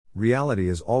reality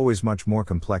is always much more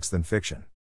complex than fiction.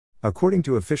 According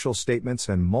to official statements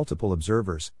and multiple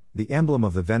observers, the emblem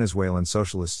of the Venezuelan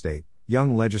socialist state,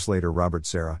 young legislator Robert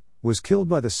Serra, was killed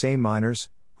by the same minors,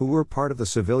 who were part of the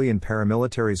civilian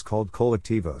paramilitaries called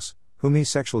colectivos, whom he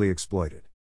sexually exploited.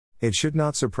 It should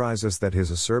not surprise us that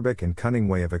his acerbic and cunning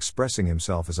way of expressing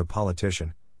himself as a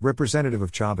politician, representative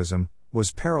of Chavism,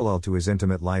 was parallel to his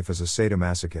intimate life as a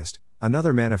sadomasochist,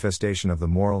 another manifestation of the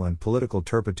moral and political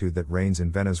turpitude that reigns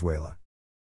in Venezuela.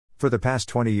 For the past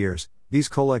 20 years, these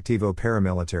colectivo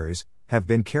paramilitaries have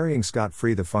been carrying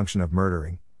scot-free the function of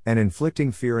murdering and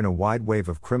inflicting fear in a wide wave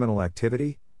of criminal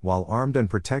activity, while armed and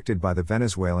protected by the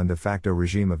Venezuelan de facto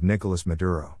regime of Nicolas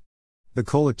Maduro. The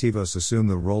colectivos assume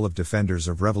the role of defenders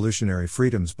of revolutionary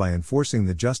freedoms by enforcing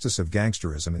the justice of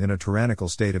gangsterism in a tyrannical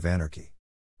state of anarchy.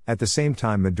 At the same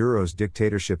time, Maduro's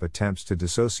dictatorship attempts to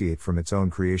dissociate from its own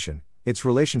creation, its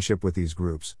relationship with these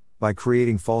groups, by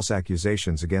creating false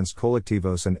accusations against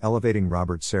colectivos and elevating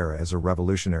Robert Serra as a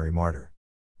revolutionary martyr.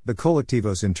 The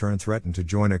colectivos in turn threaten to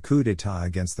join a coup d'état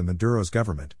against the Maduro's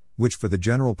government, which for the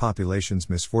general population's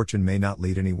misfortune may not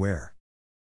lead anywhere.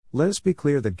 Let us be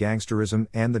clear that gangsterism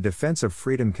and the defense of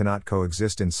freedom cannot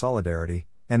coexist in solidarity,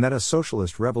 and that a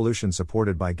socialist revolution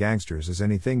supported by gangsters is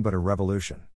anything but a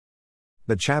revolution.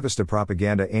 The Chavista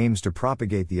propaganda aims to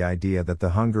propagate the idea that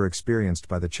the hunger experienced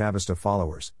by the Chavista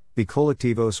followers, be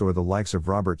colectivos or the likes of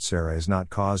Robert Serra, is not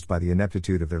caused by the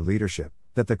ineptitude of their leadership,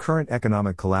 that the current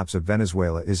economic collapse of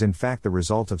Venezuela is in fact the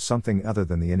result of something other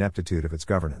than the ineptitude of its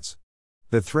governance.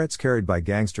 The threats carried by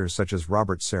gangsters such as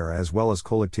Robert Serra as well as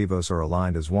colectivos are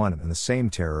aligned as one and the same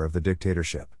terror of the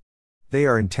dictatorship. They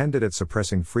are intended at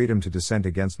suppressing freedom to dissent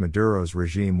against Maduro's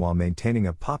regime while maintaining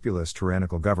a populist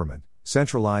tyrannical government,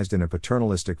 centralized in a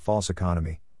paternalistic false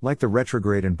economy, like the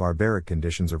retrograde and barbaric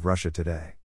conditions of Russia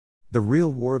today. The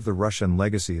real war of the Russian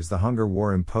legacy is the hunger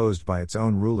war imposed by its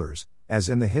own rulers, as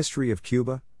in the history of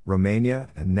Cuba, Romania,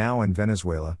 and now in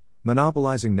Venezuela,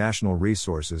 monopolizing national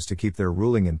resources to keep their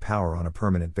ruling in power on a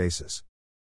permanent basis.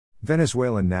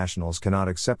 Venezuelan nationals cannot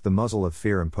accept the muzzle of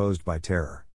fear imposed by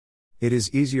terror. It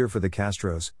is easier for the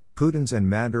Castros, Putins and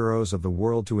Maduros of the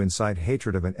world to incite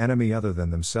hatred of an enemy other than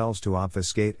themselves, to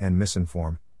obfuscate and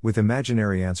misinform, with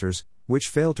imaginary answers, which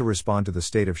fail to respond to the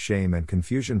state of shame and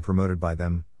confusion promoted by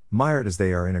them, mired as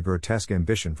they are in a grotesque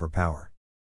ambition for power.